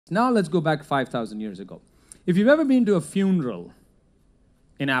Now let's go back 5,000 years ago. If you've ever been to a funeral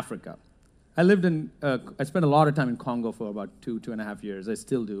in Africa, I spent a lot of time in Congo for about 2.5 years. I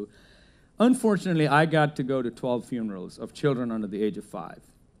still do. Unfortunately, I got to go to 12 funerals of children under the age of 5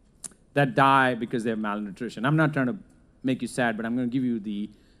 that die because they have malnutrition. I'm not trying to make you sad, but I'm going to give you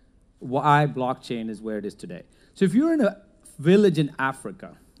why blockchain is where it is today. So if you're in a village in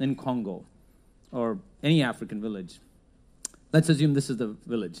Africa, in Congo, or any African village, let's assume this is the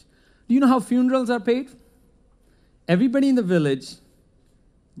village. Do you know how funerals are paid? Everybody in the village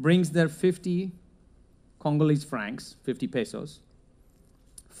brings their 50 Congolese francs, 50 pesos,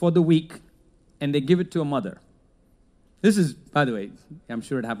 for the week, and they give it to a mother. This is, by the way, I'm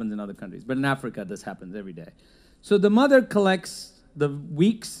sure it happens in other countries, but in Africa, this happens every day. So the mother collects the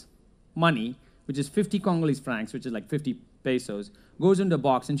week's money, which is 50 Congolese francs, which is like 50 pesos, goes into a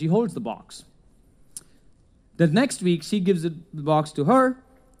box, and she holds the box. The next week, she gives the box to her,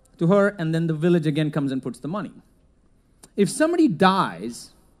 and then the village again comes and puts the money. If somebody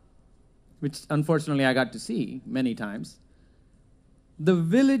dies, which unfortunately I got to see many times, the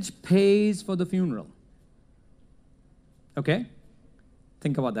village pays for the funeral. Okay?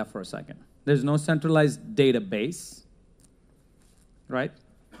 Think about that for a second. There's no centralized database, right?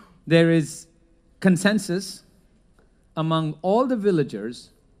 There is consensus among all the villagers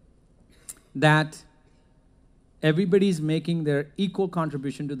that everybody's making their equal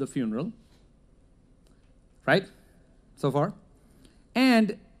contribution to the funeral, right? So far.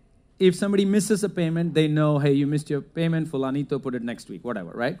 And if somebody misses a payment, they know, hey, you missed your payment, fulanito, put it next week,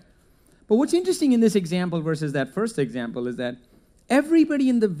 whatever, right? But what's interesting in this example versus that first example is that everybody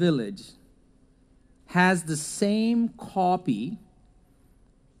in the village has the same copy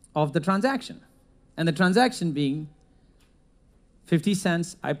of the transaction. And the transaction being 50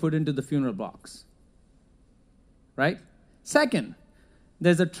 cents I put into the funeral box. Right? Second,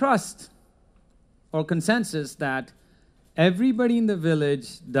 there's a trust or consensus that everybody in the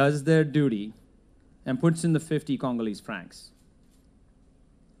village does their duty and puts in the 50 Congolese francs.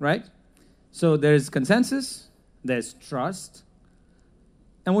 Right? So there's consensus, there's trust.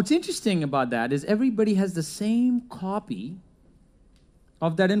 And what's interesting about that is everybody has the same copy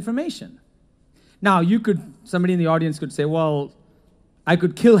of that information. Now, somebody in the audience could say, well, I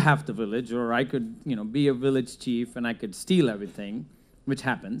could kill half the village, or I could, be a village chief and I could steal everything, which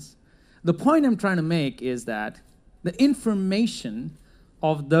happens. The point I'm trying to make is that the information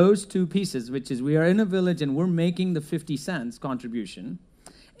of those two pieces, which is we are in a village and we're making the 50 cents contribution,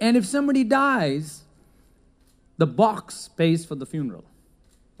 and if somebody dies, the box pays for the funeral,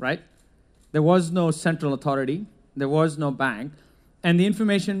 right? There was no central authority, there was no bank, and the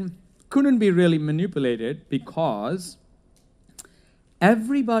information couldn't be really manipulated because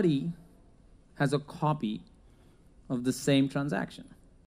everybody has a copy of the same transaction.